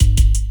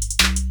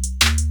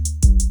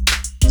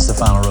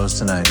final rose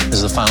tonight. This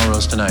is the final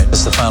rose tonight. This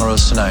is the final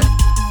rose tonight.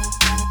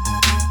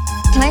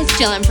 Can I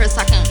steal him for a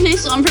second? Can I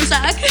steal him for a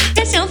sec?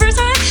 Can I steal him for a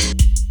sec?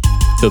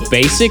 The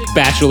Basic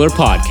Bachelor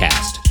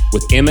Podcast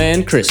with Emma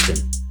and Kristen,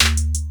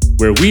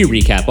 where we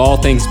recap all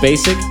things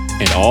basic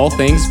and all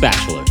things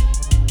Bachelor.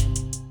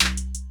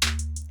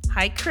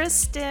 Hi,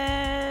 Kristen.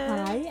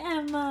 Hi,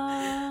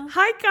 Emma.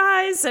 Hi,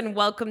 guys, and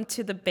welcome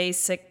to the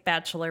Basic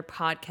Bachelor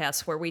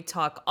Podcast, where we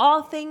talk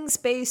all things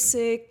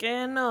basic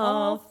and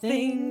all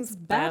things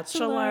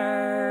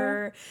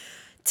Bachelor.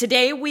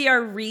 Today, we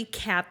are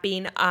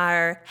recapping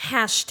our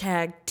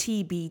hashtag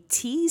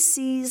TBT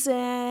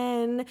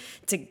season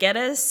to get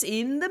us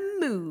in the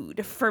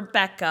mood for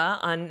Becca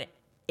on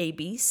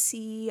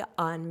ABC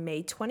on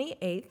May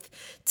 28th.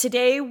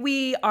 Today,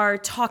 we are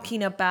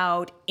talking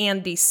about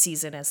Andi's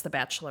season as the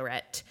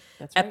Bachelorette.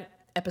 That's right.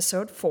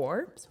 Episode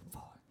 4.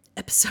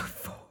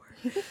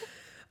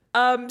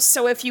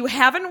 So if you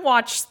haven't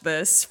watched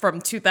this from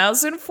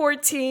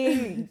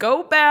 2014,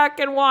 go back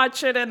and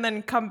watch it and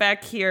then come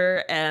back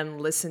here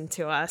and listen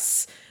to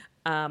us.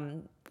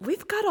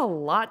 We've got a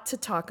lot to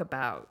talk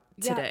about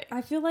today.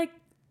 I feel like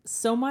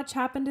so much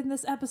happened in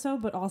this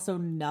episode, but also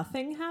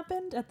nothing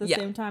happened at the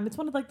same time. It's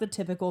one of like the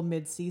typical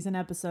mid-season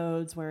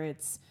episodes where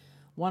it's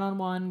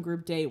one-on-one,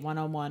 group date,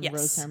 one-on-one,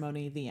 rose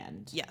ceremony, the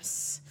end.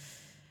 Yes.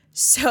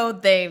 So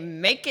they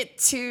make it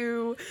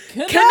to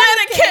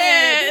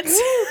Connecticut.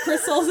 Woo,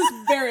 Crystal is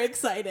very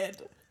excited.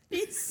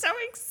 He's so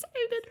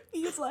excited.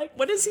 He's like,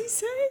 what does he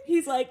say?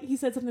 He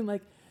said something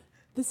like,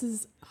 this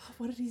is,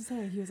 what did he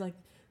say? He was like,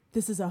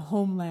 this is a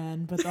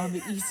homeland, but on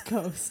the East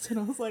Coast. And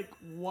I was like,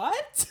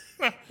 what?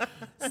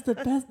 It's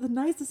the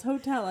nicest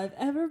hotel I've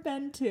ever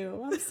been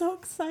to. I'm so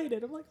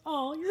excited. I'm like,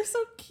 oh, you're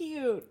so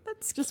cute.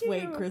 That's just cute.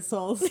 Wait,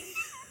 Crystals.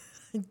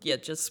 Yeah,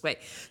 just wait.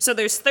 So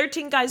there's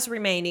 13 guys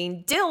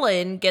remaining.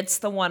 Dylan gets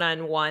the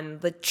one-on-one,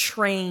 the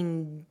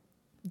train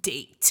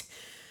date.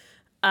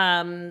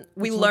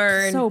 We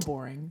learned so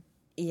boring.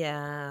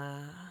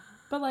 Yeah.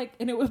 But like,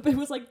 and it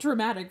was like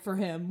dramatic for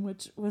him,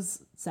 which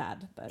was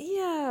sad. But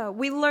yeah,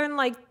 we learned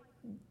like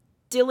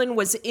Dylan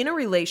was in a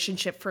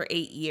relationship for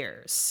 8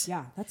 years.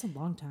 Yeah, that's a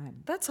long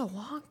time. That's a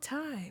long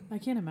time. I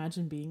can't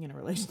imagine being in a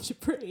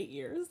relationship for 8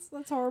 years.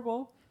 That's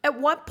horrible. At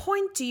what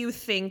point do you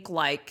think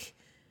like,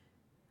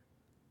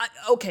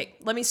 okay,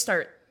 let me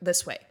start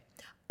this way.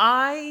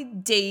 I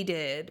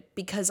dated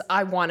because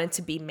I wanted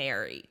to be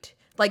married.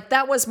 Like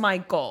that was my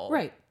goal.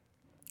 Right.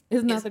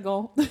 Isn't that the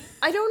goal?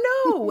 I don't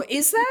know.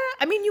 Is that?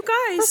 I mean, you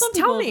guys,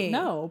 tell me.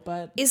 No,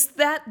 but is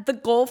that the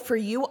goal for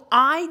you?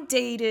 I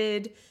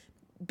dated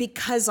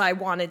because I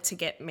wanted to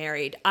get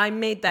married. I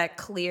made that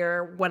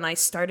clear when I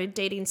started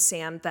dating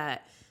Sam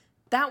that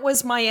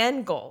was my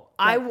end goal.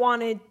 Right. I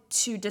wanted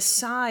to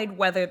decide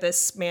whether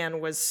this man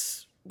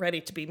was ready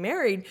to be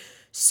married.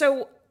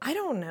 So I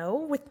don't know.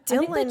 With Dylan, I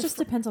think that just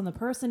depends on the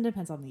person,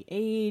 depends on the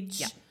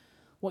age,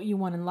 what you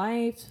want in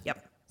life.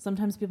 Yep.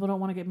 Sometimes people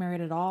don't want to get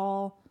married at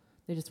all.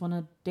 They just want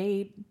to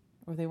date,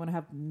 or they want to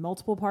have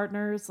multiple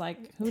partners.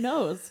 Like, who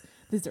knows?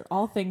 These are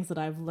all things that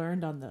I've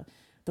learned on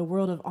the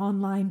world of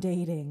online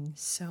dating.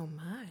 So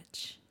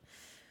much.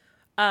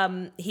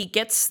 He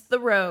gets the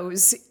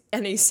rose,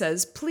 and he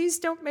says, please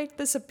don't make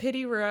this a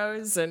pity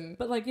rose.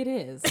 But, like, it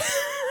is.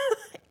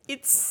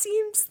 It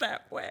seems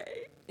that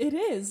way. It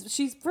is.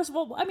 She's, first of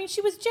all, I mean,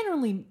 she was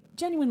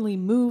genuinely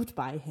moved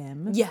by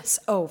him. Yes.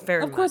 Oh,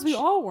 very much. Of course, we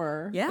all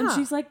were. Yeah. And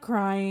she's, like,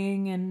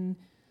 crying,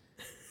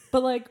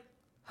 but, like,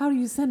 how do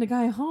you send a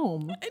guy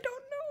home? I don't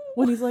know.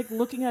 When he's like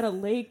looking at a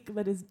lake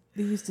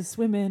they used to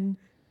swim in.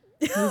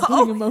 He's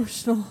getting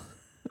emotional.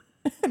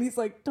 And he's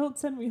like, don't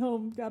send me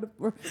home,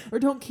 or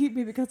don't keep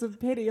me because of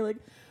pity. Like,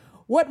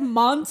 what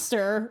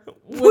monster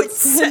would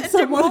send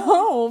someone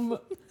home?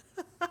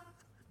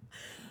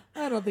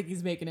 I don't think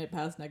he's making it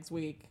past next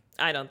week.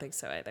 I don't think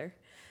so either.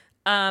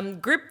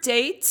 Group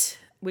date.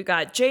 We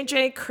got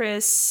JJ,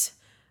 Chris,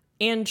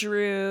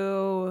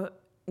 Andrew,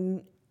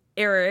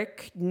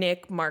 Eric,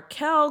 Nick,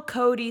 Markel,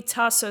 Cody,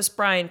 Tassos,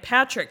 Brian,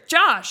 Patrick,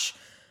 Josh.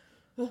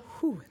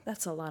 Whew,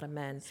 that's a lot of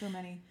men. So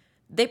many.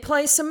 They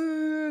play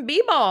some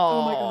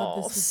b-ball. Oh my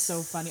God, this is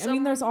so funny. I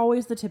mean, there's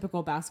always the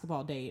typical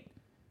basketball date.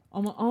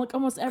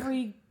 Almost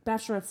every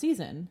Bachelorette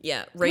season.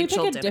 Yeah,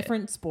 Rachel did did a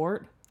different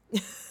sport. I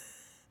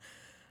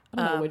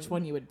don't know which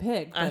one you would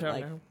pick. But I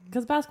don't know.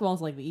 Because basketball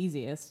is like the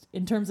easiest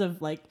in terms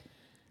of like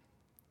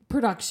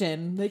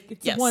production. Like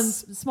it's one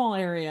small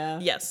area.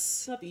 Yes.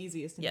 It's not the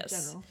easiest in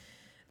general.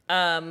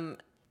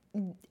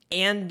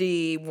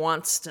 Andi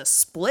wants to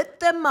split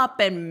them up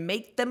and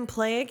make them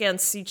play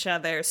against each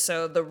other.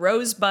 So the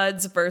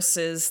Rosebuds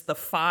versus the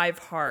Five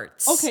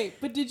Hearts. Okay,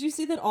 but did you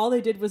see that all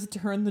they did was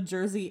turn the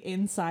jersey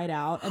inside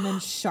out and then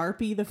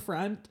Sharpie the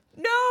front?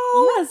 No.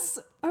 Yes.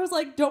 I was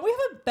like, don't we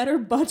have a better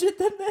budget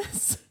than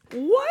this?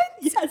 What?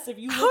 Yes, if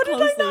you look How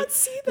closely, did I not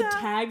see that? The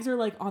tags are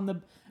like on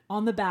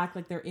the back,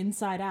 like they're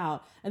inside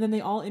out, and then they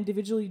all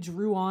individually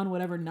drew on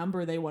whatever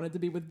number they wanted to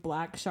be with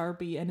black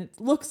Sharpie, and it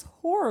looks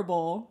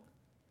horrible.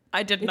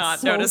 I did It's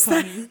not so notice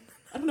funny. that.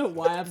 I don't know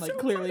why I'm like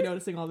clearly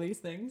noticing all these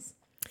things.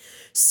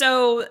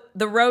 So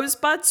the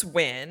Rosebuds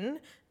win,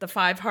 the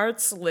Five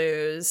Hearts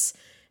lose,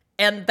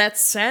 and that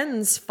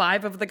sends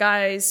 5 of the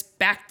guys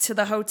back to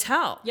the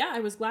hotel. Yeah, I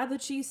was glad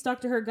that she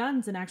stuck to her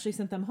guns and actually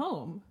sent them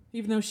home.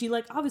 Even though she,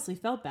 like, obviously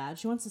felt bad.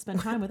 She wants to spend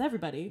time with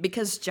everybody.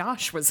 Because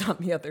Josh was on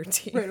the other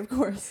team. Right, of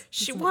course.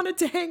 She wanted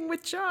to hang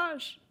with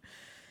Josh.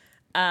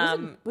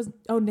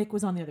 Nick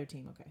was on the other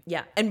team. Okay.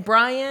 Yeah. And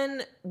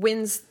Brian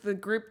wins the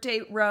group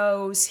date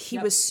rose. He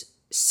was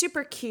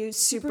super cute,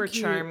 super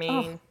cute.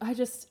 charming. Oh,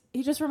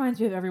 he just reminds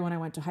me of everyone I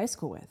went to high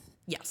school with.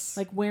 Yes.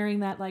 Like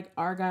wearing that like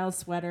Argyle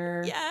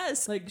sweater.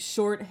 Yes. Like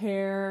short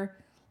hair.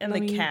 And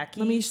the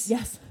khakis.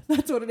 Yes,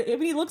 that's what it is. I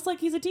mean, he looks like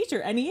he's a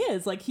teacher, and he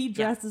is. Like, he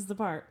dresses the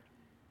part.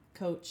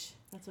 Coach.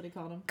 That's what he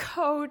called him.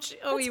 Coach.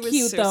 Oh, That's he was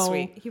cute, so though.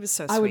 sweet. He was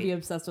so sweet. I would be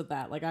obsessed with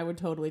that. Like, I would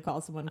totally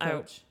call someone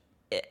Coach.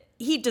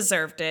 He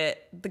deserved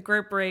it. The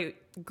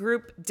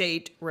group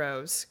date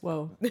rose.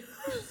 Whoa.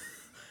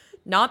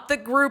 Not the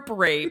group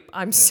rape.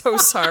 I'm so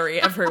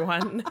sorry,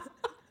 everyone.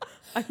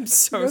 I'm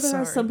so There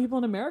sorry. are some people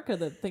in America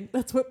that think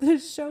that's what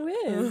this show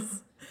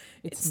is.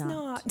 It's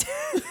not.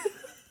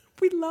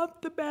 We love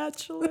The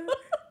Bachelor.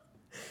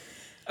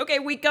 Okay,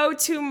 we go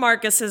to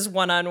Marcus's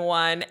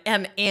one-on-one,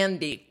 and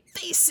Andi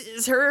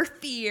faces her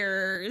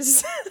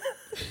fears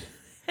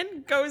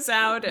and goes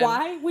out. And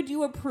Why would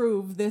you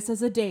approve this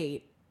as a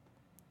date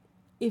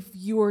if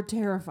you're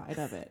terrified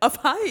of it? of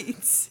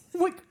heights.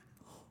 Like,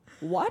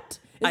 what?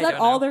 Is I that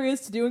don't all know. there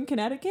is to do in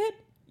Connecticut?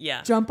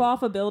 Yeah. Jump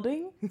off a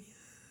building?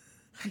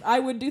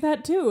 I would do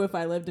that too if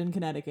I lived in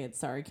Connecticut.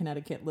 Sorry,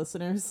 Connecticut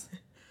listeners.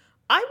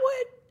 I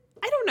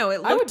don't know.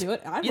 I would do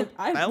it. I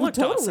that would looked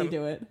totally awesome.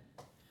 do it.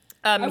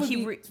 I would he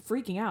be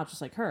freaking out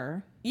just like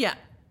her. yeah,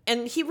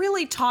 and he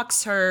really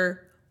talks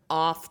her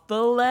off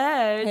the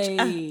ledge.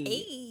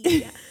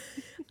 Hey.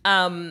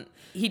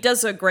 He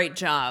does a great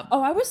job.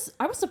 Oh, I was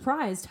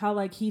surprised how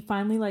like he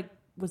finally like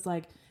was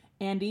like,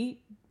 Andi,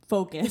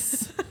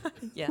 focus.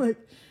 Yeah. Like,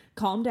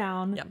 calm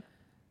down. Yep.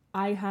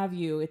 I have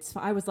you.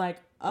 I was like,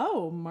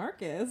 oh,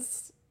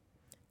 Marcus.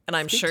 And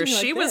I'm Speak sure to me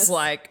like she was this.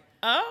 like,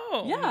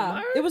 oh,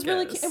 Yeah. It was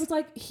really, Marcus. it was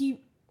like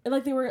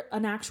they were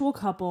an actual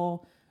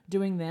couple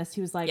doing this.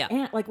 He was like,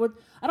 Yeah. like what,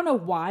 I don't know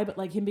why, but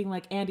like him being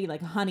like, Andi,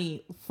 like,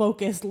 honey,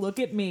 focus, look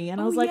at me. And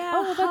I was like, yeah,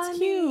 oh, that's honey.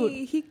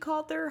 cute. He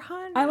called her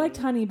honey. I liked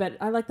honey, but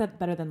I like that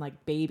better than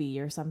like baby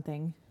or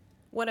something.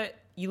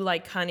 You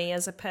like honey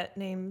as a pet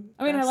name?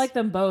 I mean, I best? like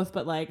them both,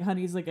 but like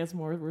honey's, I guess,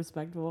 more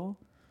respectable.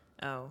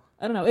 Oh.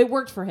 I don't know. It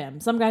worked for him.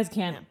 Some guys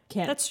can't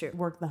That's true.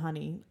 work the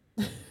honey.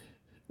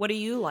 What do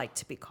you like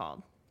to be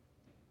called?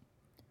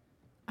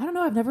 I don't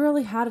know. I've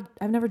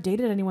never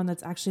dated anyone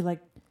that's actually like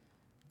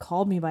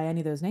called me by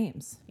any of those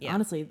names. Yeah.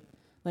 Honestly,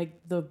 like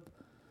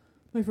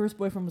my first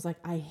boyfriend was like,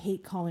 I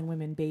hate calling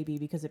women baby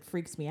because it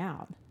freaks me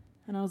out.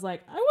 And I was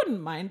like, I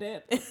wouldn't mind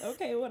it.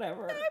 Okay,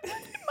 whatever. I wouldn't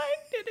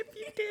mind it if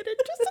you did it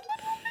just a little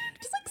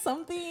bit. Just like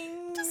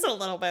something. Just a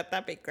little bit.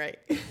 That'd be great.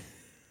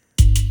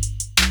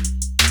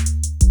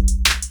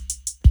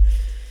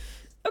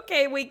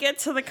 Okay, we get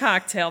to the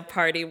cocktail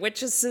party,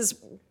 which is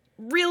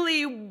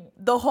really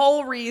the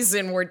whole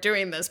reason we're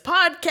doing this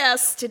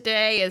podcast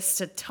today is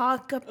to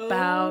talk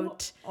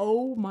about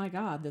Oh my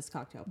God, this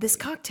cocktail. this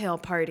cocktail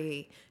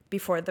party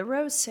before the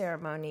rose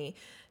ceremony.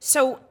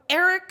 So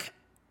Eric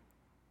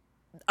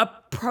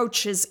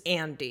approaches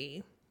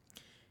Andi,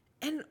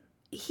 and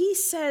he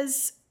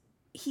says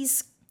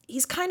he's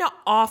kind of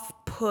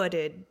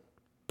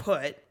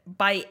put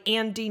by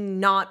Andi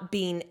not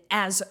being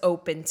as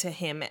open to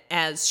him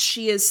as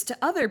she is to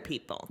other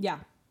people. Yeah.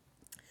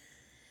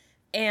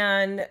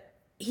 And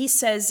he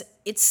says,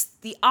 it's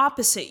the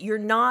opposite. You're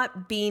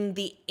not being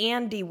the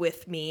Andi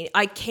with me.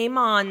 I came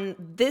on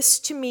this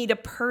to meet a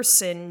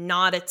person,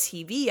 not a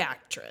TV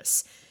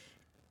actress.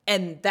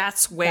 And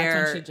that's where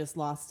That's when she just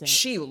lost it.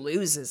 she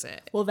loses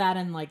it. Well, that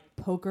and like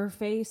poker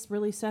face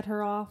really set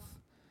her off.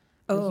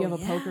 Like, Oh, you have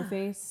a yeah. poker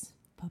face.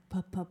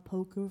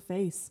 Poker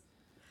face.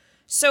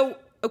 So,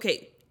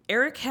 okay,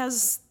 Eric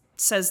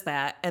says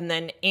that, and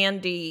then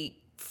Andi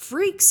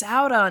freaks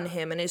out on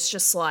him and is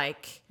just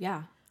like,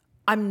 Yeah.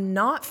 I'm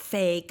not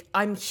fake.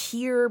 I'm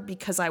here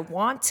because I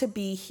want to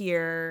be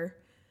here.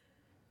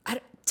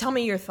 Tell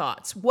me your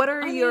thoughts. What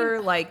are your,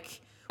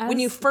 like, when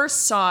you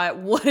first saw it,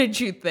 what did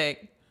you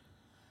think?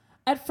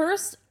 At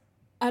first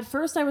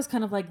I was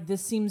kind of like,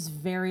 this seems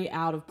very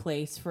out of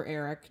place for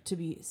Eric to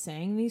be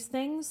saying these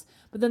things.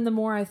 But then the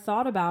more I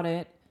thought about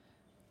it,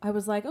 I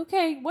was like,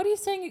 okay, what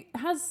he's saying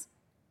has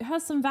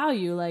some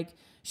value. Like,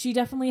 she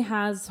definitely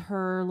has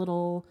her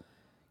little,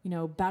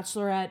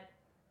 Bachelorette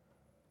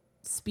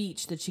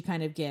speech that she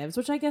kind of gives,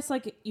 which I guess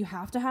like you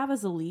have to have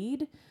as a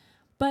lead.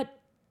 But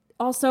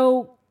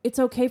also it's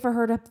okay for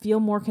her to feel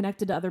more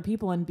connected to other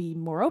people and be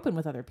more open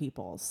with other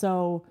people.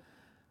 So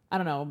I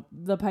don't know,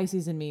 the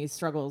Pisces in me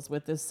struggles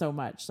with this so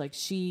much. Like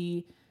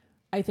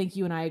I think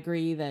you and I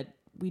agree that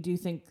we do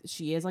think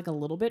she is like a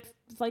little bit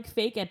like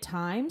fake at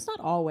times, not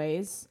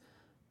always,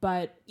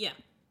 but Yeah.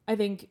 I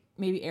think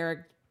maybe Eric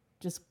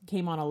just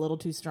came on a little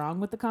too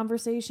strong with the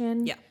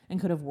conversation. Yeah. And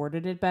could have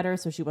worded it better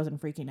so she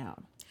wasn't freaking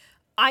out.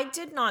 I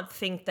did not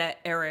think that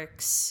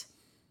Eric's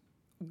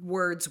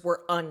words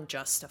were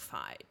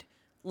unjustified.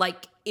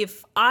 Like,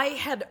 if I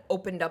had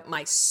opened up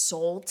my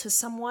soul to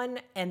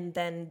someone and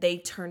then they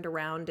turned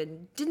around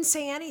and didn't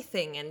say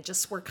anything and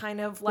just were kind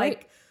of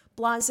like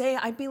blasé,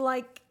 I'd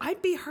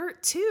be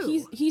hurt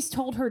too. He's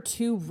told her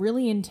 2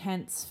 really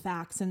intense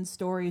facts and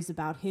stories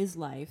about his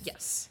life.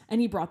 Yes.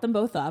 And he brought them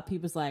both up. He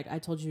was like, I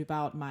told you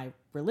about my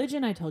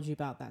religion. I told you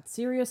about that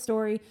serious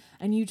story.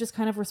 And you just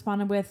kind of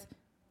responded with,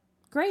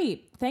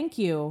 great, thank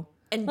you.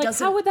 And like,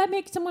 how would that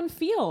make someone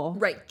feel?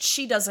 Right.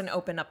 She doesn't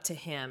open up to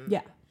him.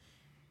 Yeah.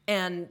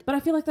 But I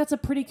feel like that's a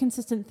pretty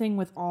consistent thing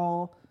with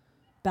all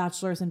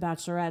bachelors and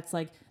bachelorettes.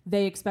 Like,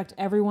 they expect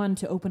everyone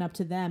to open up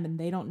to them, and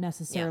they don't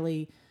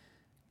necessarily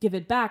give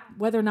it back.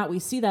 Whether or not we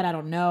see that, I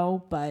don't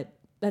know, but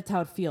that's how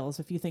it feels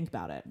if you think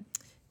about it.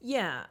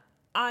 Yeah.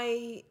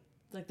 Like,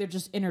 they're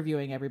just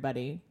interviewing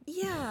everybody.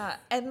 Yeah.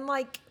 And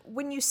like,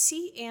 when you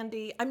see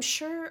Andi, I'm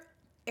sure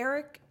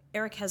Eric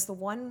has the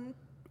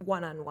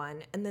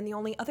one-on-one, and then the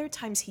only other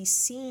times he's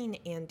seen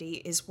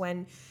Andi is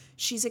when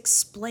she's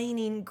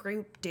explaining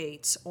group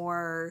dates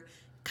or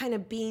kind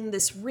of being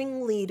this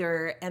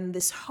ringleader and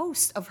this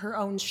host of her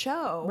own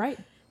show. Right.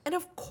 And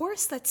of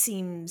course that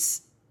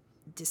seems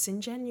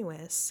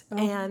disingenuous. Oh,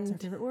 and that's our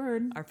favorite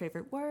word. Our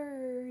favorite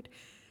word.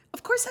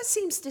 Of course that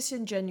seems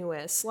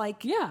disingenuous.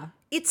 Like, yeah.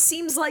 It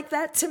seems like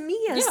that to me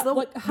as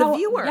the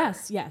viewer.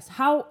 Yes.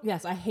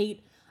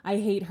 I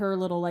hate her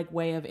little like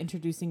way of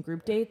introducing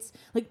group dates.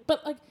 Like,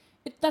 but like,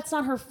 that's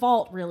not her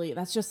fault, really.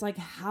 That's just like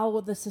how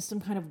the system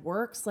kind of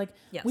works. Like,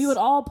 we would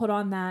all put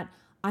on that,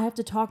 I have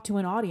to talk to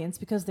an audience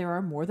because there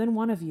are more than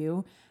one of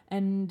you,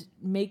 and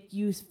make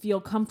you feel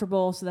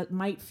comfortable, so that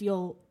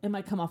it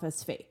might come off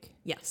as fake.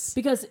 Yes.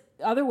 Because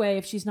other way,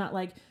 if she's not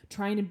like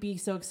trying to be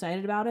so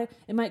excited about it,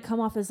 it might come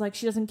off as like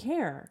she doesn't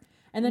care.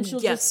 And then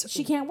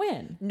she can't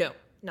win. No,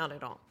 not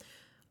at all.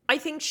 I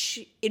think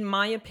in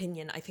my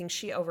opinion, I think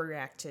she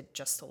overreacted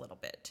just a little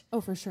bit.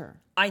 Oh, for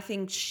sure. I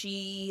think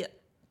she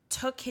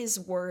took his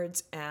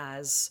words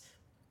as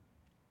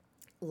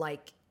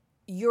like,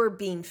 you're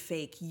being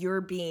fake,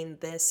 you're being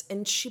this,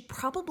 and she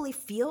probably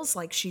feels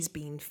like she's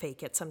being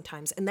fake at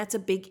sometimes, and that's a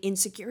big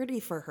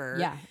insecurity for her.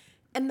 Yeah.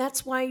 And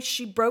that's why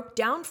she broke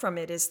down from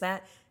it, is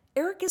that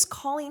Eric is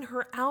calling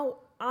her out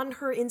on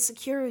her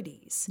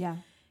insecurities. Yeah.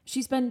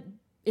 She's been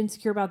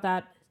insecure about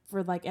that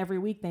for like every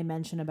week. They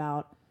mention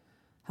about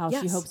how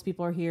she hopes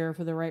people are here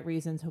for the right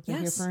reasons, hope they're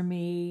here for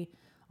me,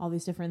 all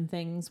these different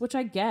things, which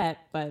I get,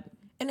 but...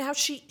 And how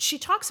she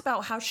talks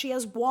about how she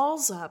has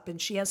walls up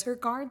and she has her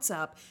guards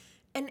up.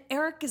 And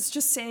Eric is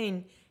just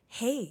saying,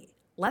 hey,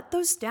 let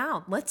those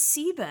down. Let's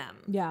see them.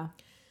 Yeah.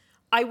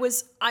 I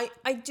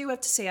do have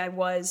to say I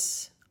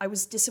was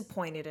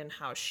disappointed in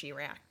how she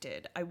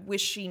reacted. I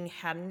wish she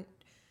hadn't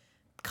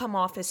come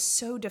off as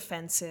so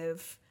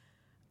defensive.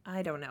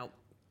 I don't know.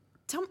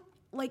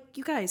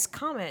 You guys,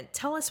 comment.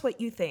 Tell us what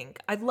you think.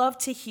 I'd love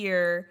to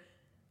hear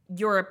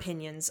your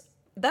opinions.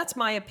 That's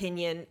my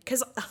opinion,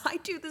 because I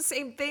do the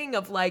same thing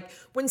of like,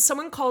 when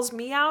someone calls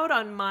me out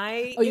on my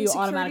insecurities, you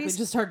automatically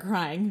just start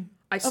crying.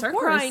 I start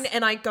crying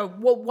and I go,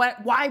 well,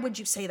 why would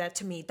you say that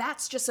to me?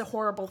 That's just a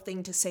horrible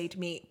thing to say to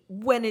me,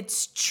 when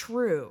it's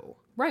true.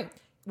 Right.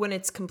 When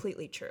it's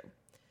completely true.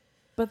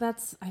 But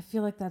I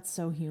feel like that's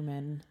so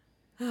human.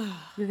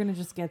 You're going to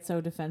just get so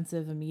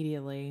defensive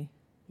immediately.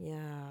 Yeah.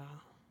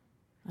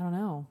 I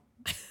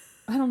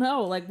don't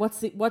know. Like, what's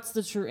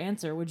the true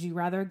answer? Would you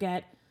rather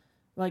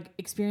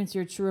experience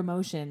your true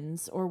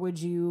emotions, or would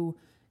you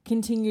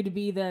continue to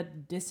be the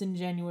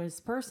disingenuous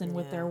person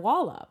with their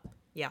wall up?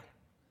 Yeah.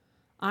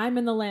 I'm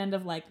in the land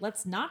of like,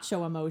 let's not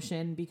show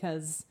emotion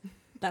because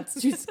that's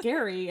too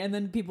scary, and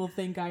then people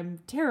think I'm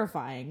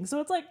terrifying.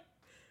 So it's like,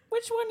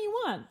 which one you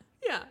want?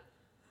 Yeah.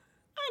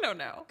 I don't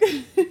know.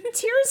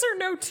 Tears or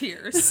no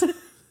tears?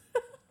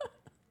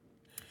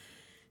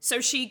 So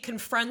she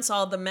confronts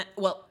all the men.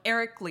 Well,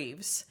 Eric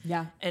leaves.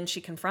 Yeah. And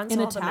she confronts in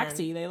all a the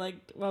taxi. They I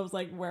was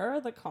like, where are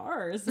the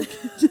cars?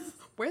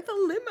 Where are the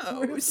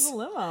limos? Where's the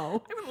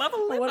limo? I would love a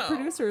limo. What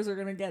producers are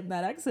going to get in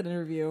that exit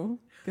interview?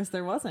 Because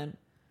there wasn't.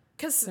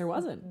 Because there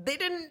wasn't. They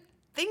didn't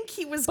think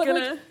he was but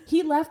gonna. Like,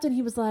 he left, and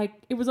he was like,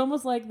 it was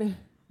almost like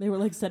they were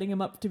like setting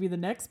him up to be the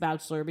next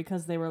Bachelor,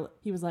 because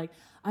he was like,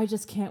 I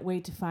just can't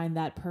wait to find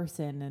that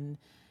person. And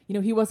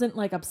he wasn't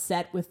like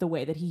upset with the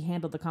way that he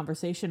handled the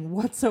conversation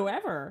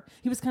whatsoever.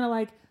 He was kind of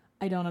like,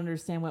 I don't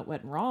understand what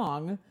went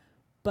wrong,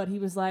 but he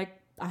was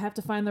like, I have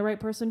to find the right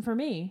person for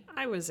me.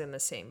 I was in the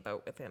same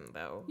boat with him,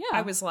 though. Yeah.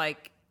 I was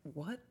like,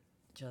 what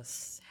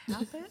just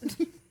happened?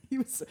 he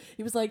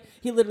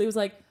literally was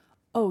like,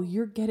 oh,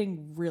 you're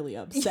getting really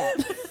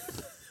upset.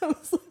 I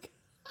was like,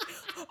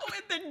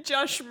 and then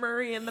Josh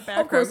Murray in the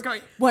background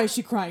going, why is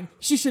she crying?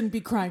 She shouldn't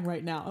be crying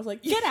right now. I was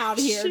like, get out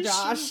of here,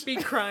 Josh. She shouldn't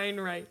be crying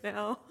right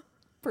now.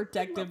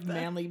 Protective,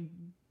 manly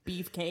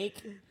beefcake.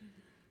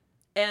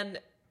 And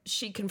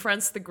she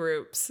confronts the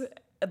group,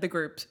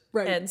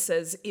 right, and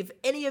says, if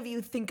any of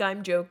you think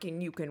I'm joking,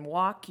 you can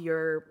walk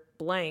your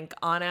blank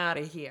on out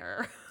of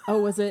here. Oh,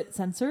 was it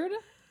censored?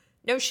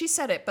 No, she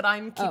said it, but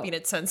I'm keeping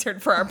it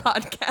censored for our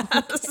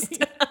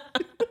podcast.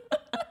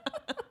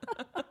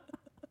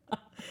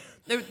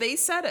 They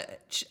said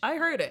it. I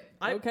heard it.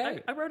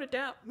 Okay. I wrote it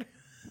down.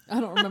 I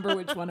don't remember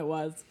which one it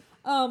was.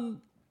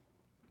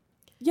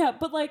 Yeah,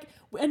 but like,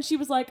 and she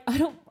was like, I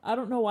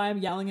don't know why I'm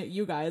yelling at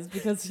you guys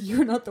because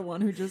you're not the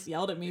one who just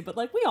yelled at me, but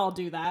like we all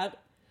do that.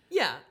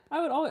 Yeah.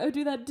 I would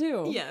do that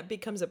too. Yeah, it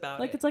becomes about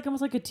like it. it's like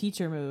almost like a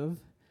teacher move.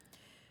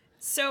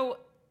 So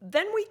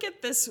then we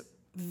get this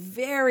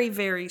very,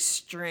 very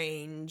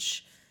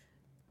strange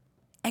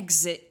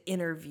exit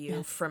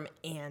interview from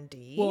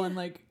Andi. Well, and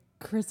like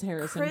Chris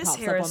Harrison pops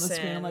up on the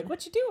screen. I'm like,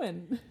 what you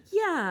doing?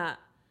 Yeah.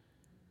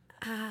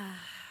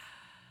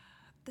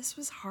 This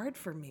was hard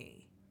for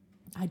me.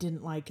 I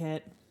didn't like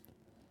it.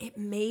 It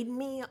made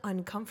me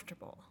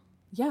uncomfortable.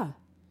 Yeah.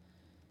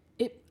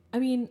 I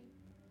mean,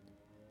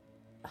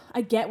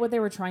 I get what they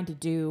were trying to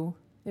do.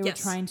 They were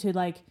trying to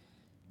like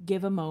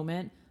give a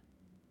moment,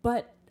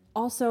 but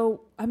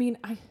also, I mean,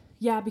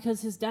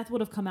 because his death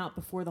would have come out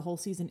before the whole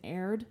season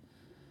aired.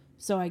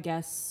 So I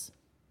guess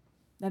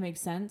that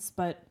makes sense,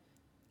 but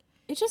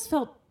it just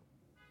felt,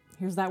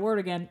 here's that word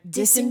again,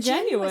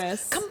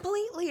 disingenuous.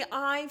 Completely.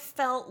 I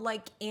felt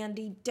like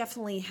Andi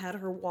definitely had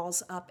her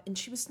walls up and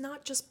she was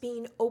not just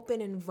being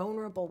open and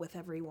vulnerable with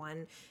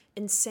everyone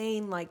and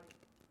saying like,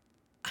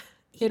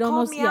 he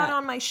called me out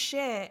on my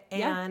shit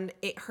and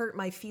it hurt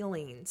my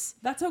feelings.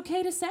 That's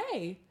okay to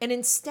say. And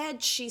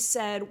instead she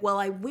said, well,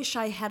 I wish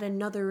I had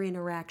another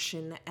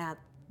interaction at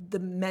the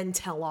men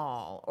tell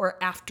all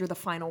or after the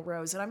final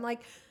rose. And I'm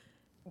like,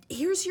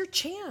 here's your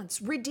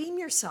chance. Redeem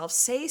yourself.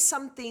 Say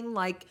something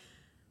like,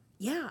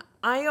 yeah,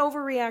 I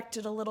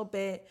overreacted a little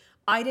bit.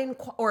 I didn't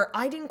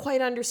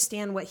quite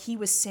understand what he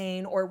was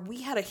saying, or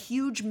we had a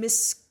huge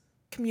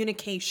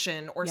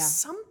miscommunication or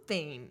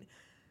something.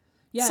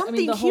 Yeah,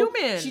 something human.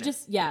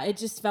 It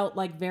just felt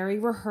like very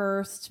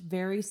rehearsed,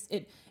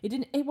 it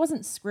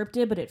wasn't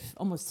scripted, but it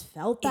almost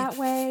felt that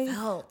way.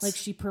 Like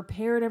she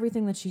prepared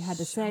everything that she had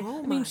to say.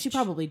 I mean, she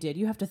probably did.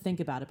 You have to think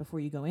about it before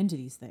you go into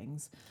these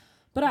things.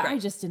 But I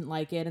just didn't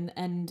like it,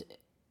 and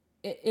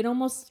it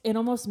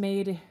almost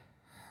made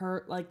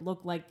her like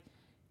look like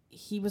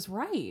he was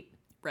right.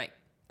 Right.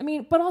 I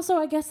mean, but also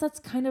I guess that's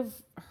kind of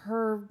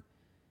her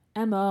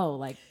MO,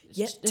 like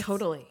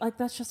totally. Like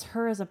that's just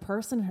her as a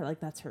person.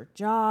 That's her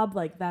job.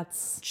 Like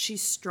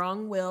she's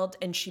strong-willed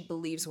and she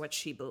believes what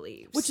she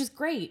believes, which is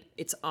great.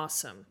 It's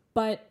awesome.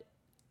 But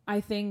I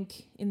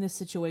think in this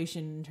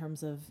situation, in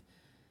terms of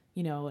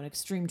an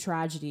extreme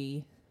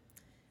tragedy,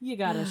 you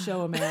gotta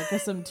show America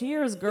some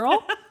tears,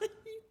 girl.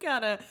 You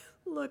gotta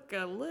look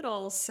a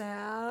little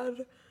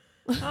sad.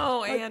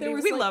 Oh,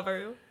 Andi, we love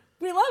her.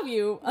 We love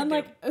you. And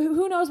like,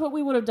 who knows what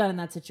we would have done in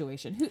that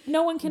situation?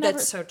 No one can ever.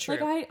 That's so true.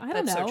 Like, I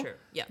don't know. That's so true.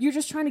 Yeah. You're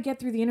just trying to get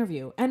through the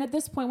interview. And at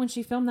this point, when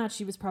she filmed that,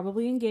 she was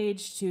probably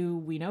engaged to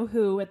we know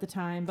who at the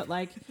time, but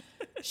like,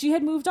 she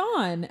had moved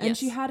on, and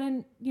she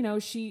hadn't.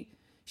 She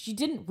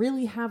didn't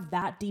really have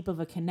that deep of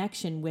a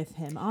connection with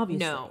him.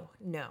 Obviously. No.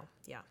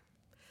 Yeah.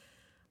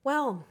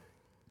 Well.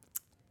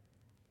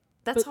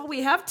 That's all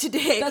we have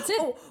today. That's it.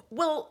 Oh,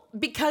 well,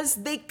 because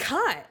they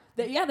cut.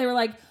 They were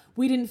like,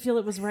 we didn't feel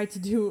it was right to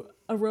do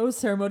a rose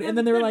ceremony. And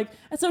then they were like,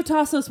 and so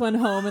Tassos went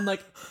home and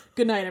like,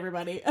 good night,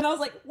 everybody. And I was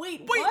like,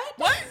 wait, what?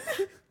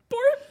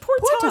 Poor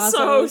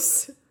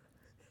Tassos.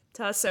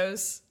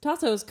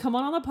 Tassos, come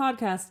on the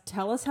podcast.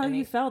 Tell us how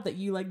you felt that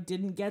you like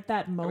didn't get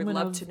that moment We'd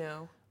love to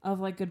know.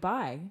 Of like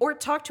goodbye. Or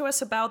talk to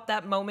us about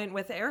that moment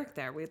with Eric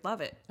there. We'd love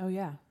it. Oh,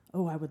 yeah.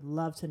 Oh, I would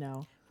love to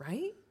know.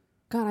 Right?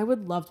 God, I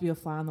would love to be a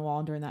fly on the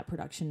wall during that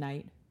production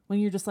night. When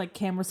you're just like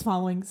cameras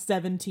following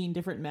 17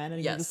 different men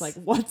and you're just like,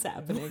 what's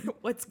happening?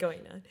 What's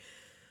going on?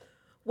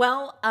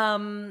 Well,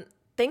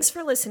 thanks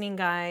for listening,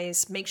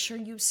 guys. Make sure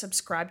you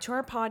subscribe to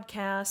our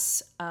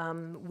podcasts.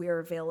 We're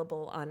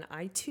available on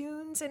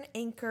iTunes and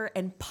Anchor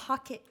and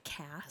Pocket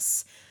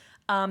Casts.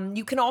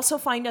 You can also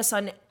find us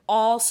on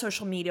all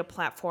social media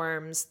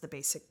platforms, The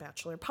Basic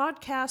Bachelor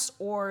Podcast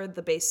or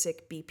The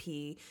Basic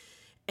BP.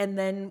 And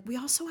then we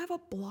also have a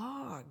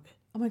blog.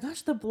 Oh my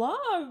gosh, the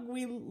blog.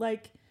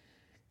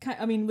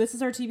 This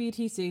is our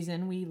TBT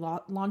season. We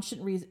launched it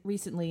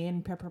recently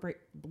in preparation.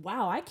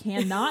 Wow, I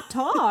cannot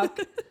talk.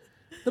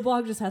 The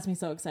blog just has me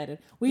so excited.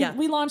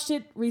 We launched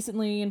it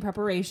recently in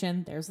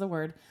preparation. There's the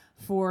word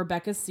for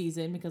Becca's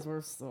season because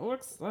we're so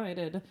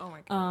excited. Oh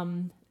my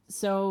God.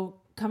 So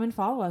come and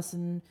follow us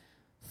and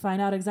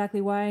find out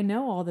exactly why I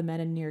know all the men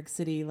in New York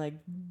City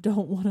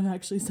don't want to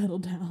actually settle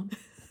down.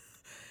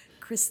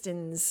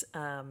 Kristen's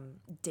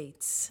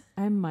dates.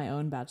 I'm my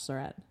own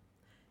bachelorette.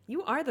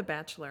 You are the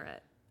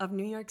bachelorette of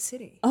New York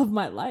City. Of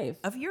my life.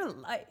 Of your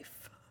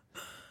life.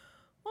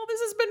 Well,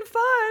 this has been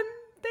fun.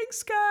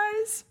 Thanks,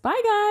 guys.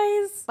 Bye,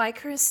 guys. Bye,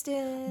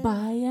 Kristen.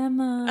 Bye,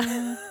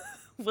 Emma.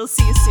 We'll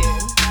see you soon.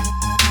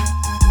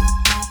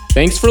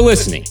 Thanks for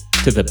listening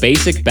to the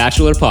Basic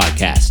Bachelor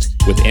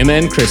Podcast with Emma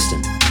and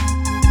Kristen.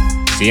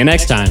 See you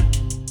next time.